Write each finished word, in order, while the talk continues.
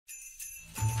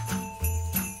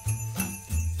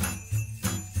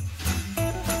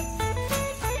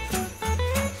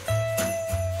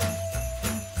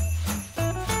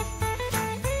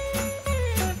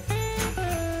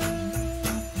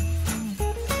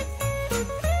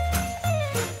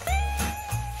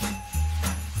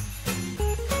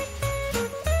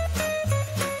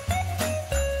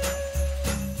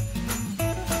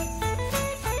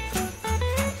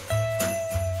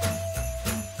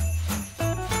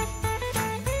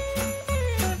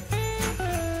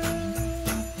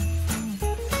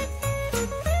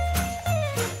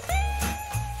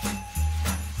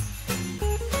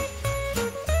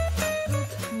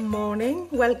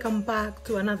welcome back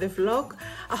to another vlog.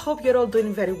 I hope you're all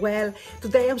doing very well.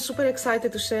 Today I'm super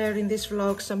excited to share in this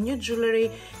vlog some new jewelry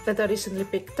that I recently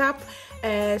picked up,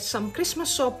 some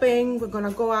Christmas shopping. We're gonna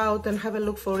go out and have a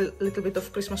look for a little bit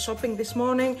of Christmas shopping this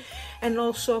morning, and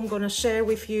also I'm gonna share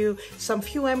with you some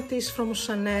few empties from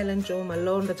Chanel and Jo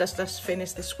Malone that just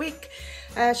finished this week.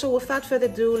 So without further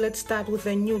ado, let's start with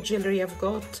the new jewelry I've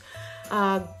got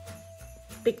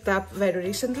picked up very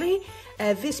recently.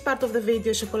 This part of the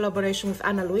video is a collaboration with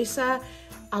Analuisa.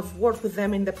 I've worked with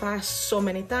them in the past so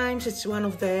many times. It's one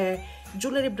of the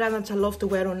jewelry brands I love to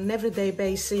wear on an everyday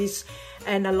basis,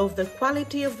 and I love the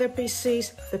quality of their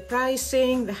pieces, the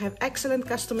pricing. They have excellent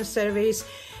customer service,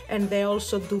 and they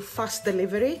also do fast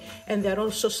delivery, and they're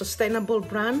also sustainable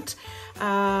brand.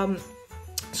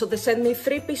 So they sent me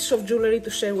 3 pieces of jewelry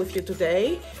to share with you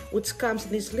today, which comes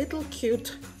in this little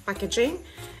cute packaging,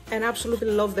 and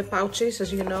absolutely love the pouches.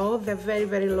 As you know, they're very,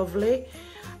 very lovely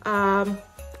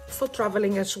for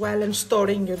traveling as well and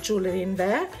storing your jewelry in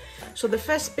there. So the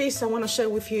first piece I want to share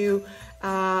with you,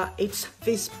 it's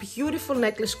this beautiful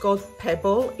necklace called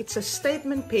Pebble. It's a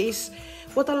statement piece.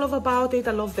 What I love about it,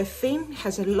 I love the thin,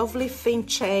 has a lovely thin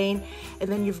chain, and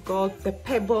then you've got the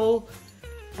pebble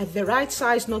at the right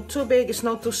size, not too big, it's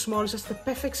not too small, it's just the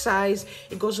perfect size.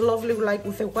 It goes lovely like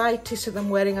with the white t-shirt I'm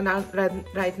wearing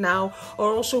right now,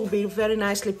 or also will be very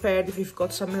nicely paired if you've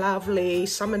got some lovely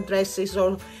summer dresses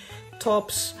or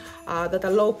tops that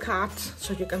are low cut,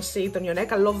 so you can see it on your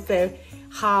neck. I love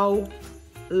how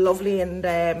lovely and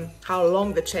how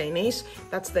long the chain is.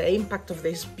 That's the impact of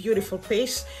this beautiful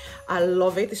piece. I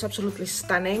love it, it's absolutely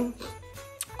stunning.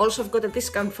 Also, I've got a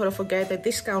discount a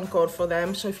discount code for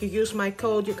them. So if you use my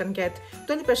code, you can get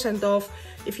 20% off.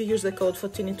 If you use the code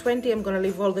Foteini20, I'm gonna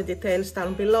leave all the details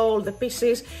down below, all the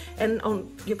pieces, and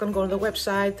you can go on the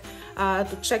website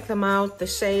to check them out, the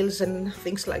sales and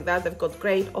things like that. They've got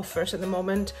great offers at the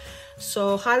moment.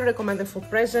 So highly recommend them for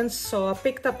presents. So I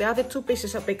picked up the other 2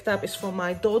 pieces I picked up is for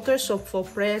my daughter, so for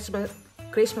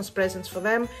Christmas presents for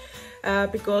them,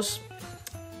 because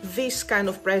this kind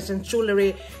of present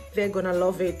jewelry, they're gonna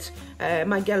love it.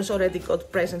 My girls already got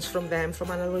presents from them, from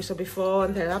Analuisa before,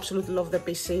 and they absolutely love the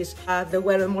pieces. They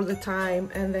wear them all the time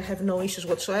and they have no issues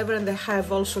whatsoever, and they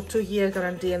have also 2-year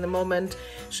guarantee at the moment.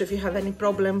 So if you have any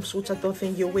problems, which I don't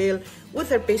think you will, with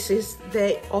their pieces,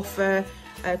 they offer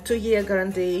a 2-year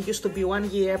guarantee. It used to be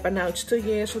 1 year, but now it's 2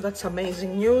 years, so that's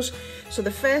amazing news. So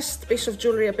the first piece of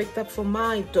jewelry I picked up for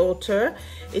my daughter,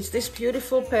 it's this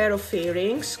beautiful pair of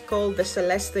earrings called the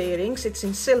Celeste earrings. It's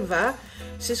in silver.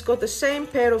 She's got the same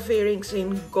pair of earrings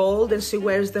in gold, and she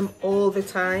wears them all the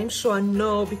time. So I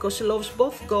know, because she loves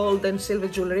both gold and silver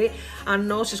jewelry, I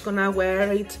know she's gonna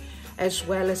wear it as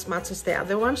well as much as the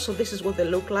other one. So this is what they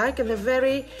look like, and they're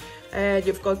very,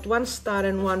 you've got 1 star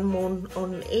and 1 moon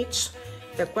on each.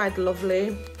 They're quite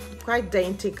lovely, quite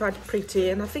dainty, quite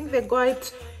pretty, and I think they're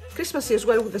quite Christmassy as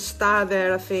well with the star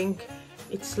there. I think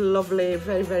it's lovely,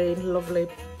 very, very lovely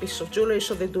piece of jewelry.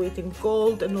 So they do it in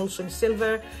gold and also in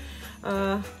silver,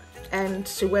 and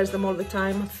she wears them all the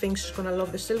time. I think she's gonna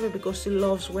love the silver because she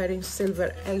loves wearing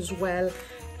silver as well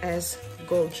as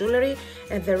gold jewelry.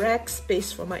 And the next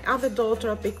piece for my other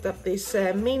daughter, I picked up this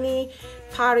mini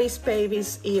Paris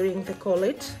Pavis earring, they call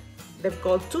it. They've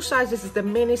got 2 sizes, it's the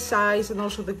mini size, and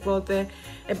also they've got a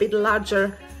bit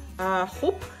larger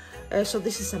hoop. So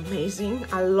this is amazing.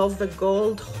 I love the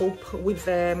gold hoop with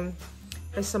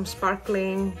some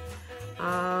sparkling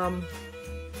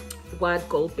white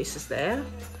gold pieces there.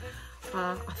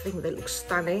 I think they look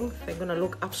stunning. They're gonna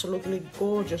look absolutely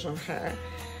gorgeous on her.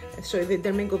 So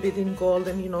they're made a bit in gold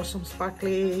and, you know, some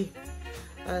sparkly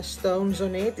stones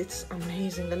on it. It's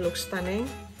amazing, they look stunning.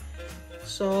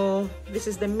 So this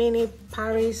is the mini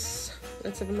Paris.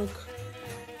 Let's have a look.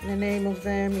 The name of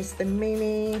them is the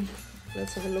mini.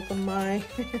 Let's have a look on my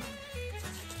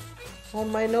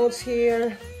on my notes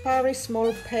here. Paris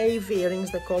small pave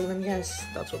earrings, they call them. Yes,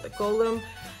 that's what they call them.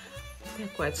 They're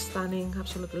quite stunning.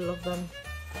 Absolutely love them.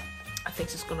 I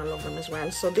think she's gonna love them as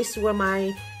well. So these were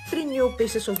my 3 new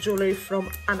pieces of jewelry from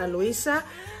Analuisa.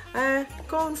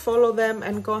 Go and follow them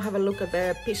and go and have a look at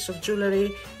their piece of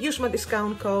jewelry. Use my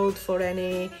discount code for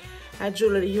any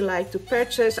jewelry you like to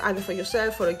purchase, either for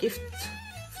yourself or a gift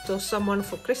to someone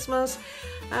for Christmas.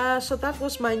 So that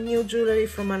was my new jewelry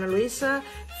from Analuisa.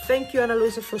 Thank you,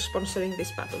 Analuisa, for sponsoring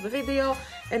this part of the video.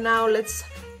 And now let's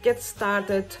get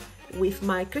started with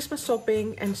my Christmas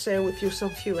shopping and share with you some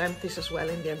few empties as well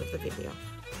in the end of the video.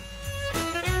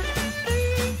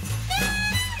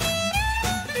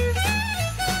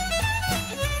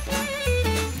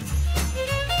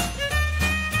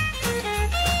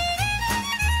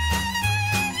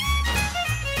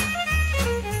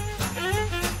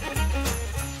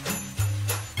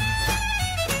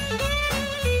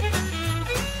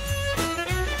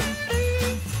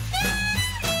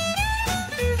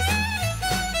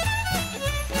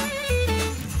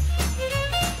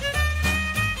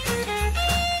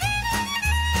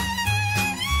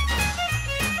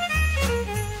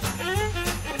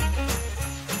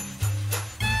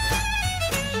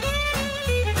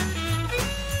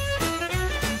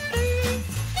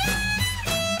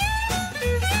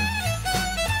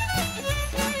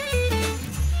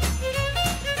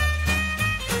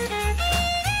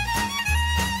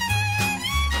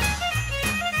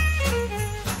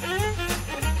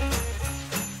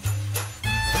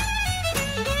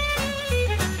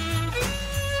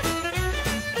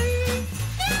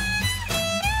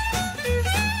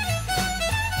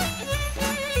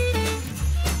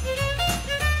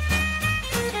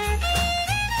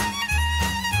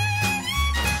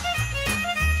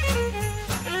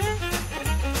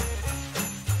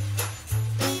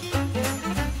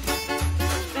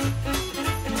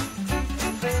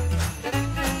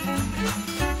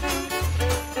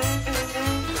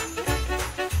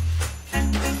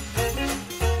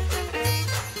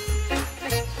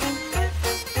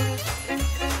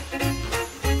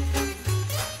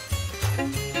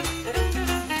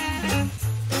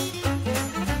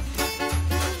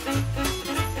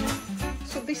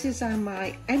 these are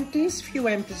my empties, few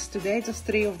empties today, just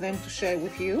 3 of them to share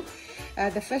with you.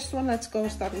 The first one, let's go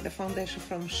start with the foundation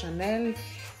from Chanel.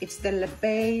 It's the Le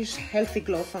Beige Healthy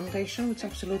Glow Foundation, which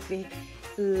absolutely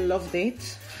loved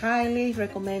it. Highly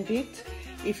recommend it.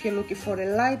 If you're looking for a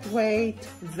lightweight,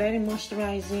 very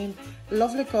moisturizing,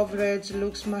 lovely coverage,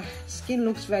 my skin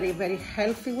looks very, very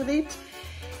healthy with it.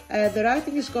 The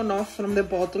writing is gone off from the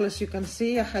bottle, as you can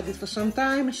see. I had it for some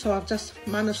time, so I've just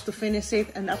managed to finish it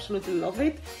and absolutely love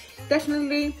it.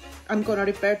 Definitely, I'm gonna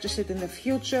repurchase it in the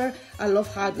future. I love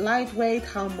how lightweight,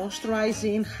 how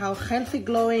moisturizing, how healthy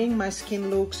glowing my skin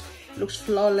looks. It looks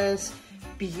flawless.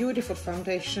 Beautiful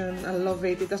foundation. I love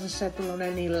it. It doesn't settle on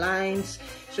any lines,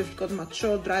 so if you've got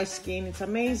mature dry skin, it's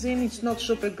amazing. It's not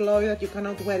super glowy that you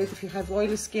cannot wear it if you have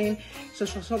oily skin, so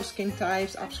for some skin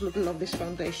types, absolutely love this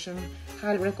foundation.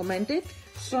 Highly recommend it.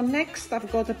 So next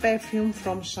I've got a perfume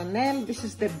from Chanel. This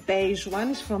is the beige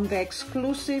one. It's from the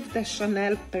exclusive the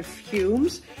Chanel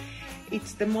perfumes.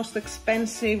 It's the most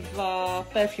expensive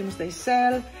perfumes they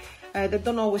sell. They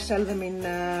don't always sell them in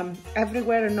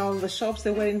everywhere in all the shops.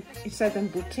 They were in certain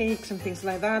boutiques and things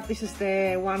like that. This is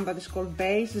the one that is called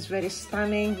Beige. It's very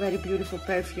stunning, very beautiful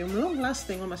perfume, long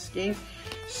lasting on my skin.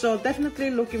 So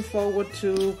definitely looking forward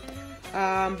to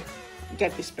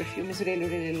get this perfume. It's really,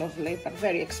 really lovely, but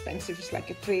very expensive. It's like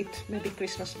a treat, maybe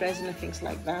Christmas present and things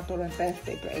like that, or a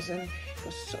birthday present. It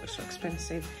was so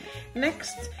expensive.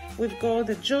 Next, we've got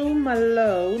the Jo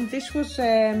Malone. This was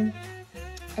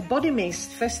a body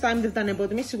mist. First time they've done a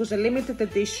body mist. It was a limited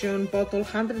edition bottle,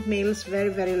 100 ml, very,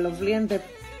 very lovely. And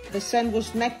the scent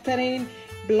was nectarine,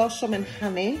 blossom and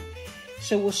honey.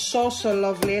 So it was so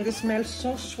lovely, and it smells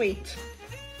so sweet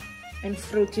and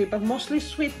fruity, but mostly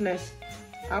sweetness.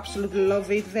 Absolutely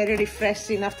love it. Very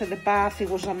refreshing after the bath. It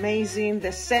was amazing.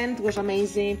 The scent was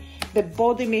amazing. The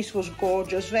body mist was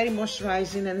gorgeous, very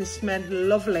moisturizing, and it smelled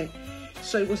lovely.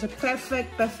 So it was a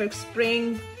perfect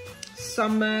spring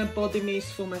summer body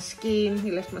mist for my skin.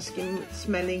 It left my skin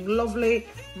smelling lovely,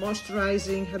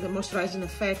 moisturizing, had a moisturizing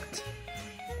effect.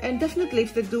 And definitely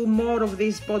if they do more of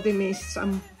these body mists,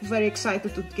 I'm very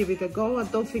excited to give it a go. I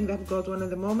don't think I've got one at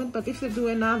the moment, but if they do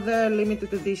another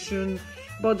limited edition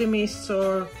body mists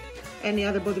or any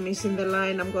other body mist in the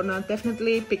line, I'm gonna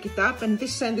definitely pick it up. And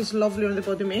this scent is lovely on the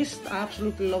body mist. I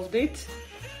absolutely loved it.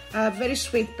 Very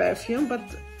sweet perfume, but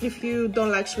if you don't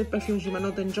like sweet perfumes, you might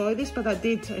not enjoy this, but I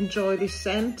did enjoy this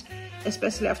scent,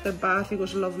 especially after bath. It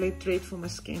was a lovely treat for my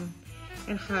skin,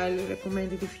 and highly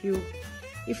recommend it if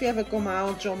you ever come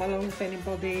out, Jo Malone, with any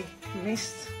body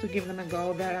mist, to give them a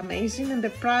go. They're amazing, and the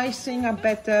pricing are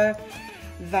better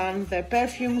than the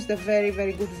perfumes. They're very,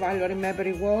 very good value. I remember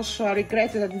it was, so I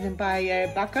regretted I didn't buy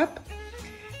a backup,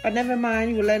 but never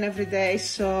mind, you learn every day.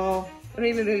 So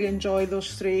really enjoy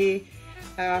those 3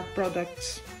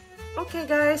 products. Okay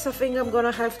guys, I think I'm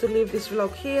gonna have to leave this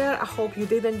vlog here. I hope you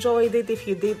did enjoy it. If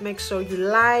you did, make sure you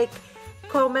like,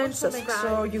 comment, subscribe. Make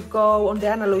sure you go on the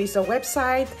Analuisa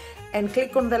website and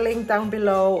click on the link down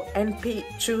below and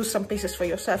choose some pieces for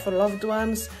yourself or loved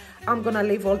ones. I'm gonna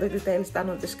leave all the details down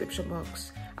in the description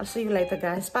box. I'll see you later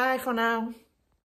guys. Bye for now.